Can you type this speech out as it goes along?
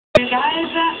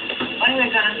guys, when we're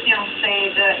gonna see on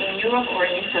stage in Europe or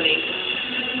in Italy?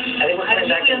 I think we're coming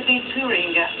back. You will be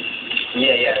touring. Yeah,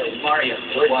 Mario.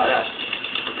 Where's that?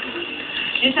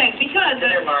 You say, because,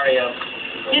 There, Mario.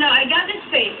 you know, I got this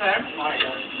paper.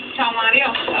 Mario. Ciao Mario.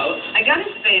 Ciao. I got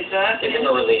this paper. Give him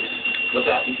a release.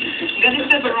 What's that? I got this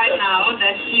paper right now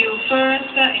that you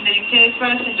first in the UK,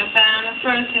 first in Japan,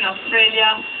 first in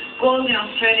Australia, gold in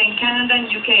Australia and Canada,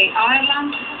 in UK,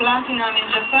 Ireland, platinum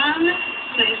in Japan.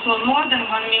 So you sold more than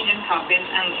 1 million copies,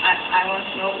 and I want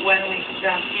to know when we're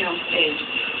going to see on stage.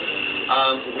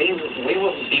 We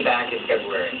will be back in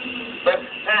February. But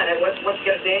Pat, what's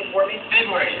got a date for me?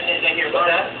 February.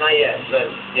 What's that? Not yet, but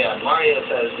yeah, Mario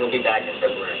says we'll be back in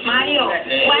February. Mario,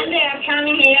 when they are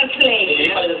coming here to play?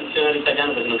 Devi fare la traduzione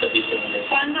all'italiano perché non capisco inglese.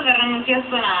 Quando verranno qui a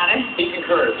suonare? He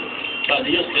concurs. Guarda,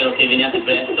 io spero che veniate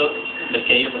presto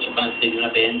perché io faccio parte di una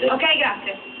band. Ok,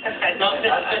 grazie. Perfetto. No,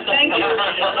 aspetta. Thank you.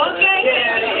 Ok. Get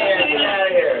out of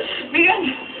here. Because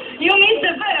you missed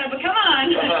the verb, come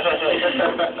on. So,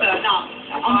 no,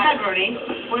 on February.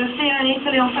 We'll see you in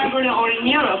Italy on February or in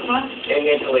Europe. In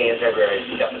Italy in February,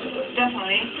 definitely.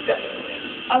 Definitely.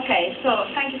 Definitely. Okay, so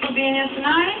thank you for being here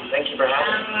tonight. Thank you for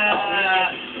having me.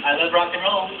 I love rock and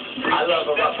roll. I love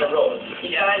rock and roll.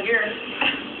 Yeah, here.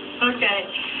 Ok,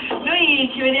 noi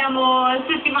ci vediamo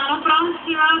settimana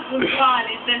prossima,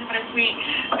 puntuali, sempre qui,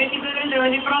 22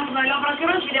 giovedì prossimo all'Opera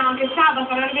Rock, ci vediamo anche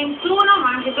sabato alle ore 21, ma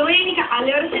anche domenica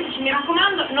alle ore 16, mi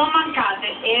raccomando, non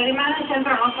mancate e rimane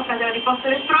sempre la nostra pagina di posta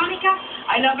elettronica,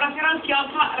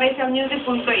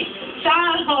 all'opera.rock@retealmusic.it.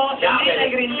 Ciao, Ciao.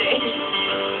 Green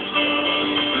Day.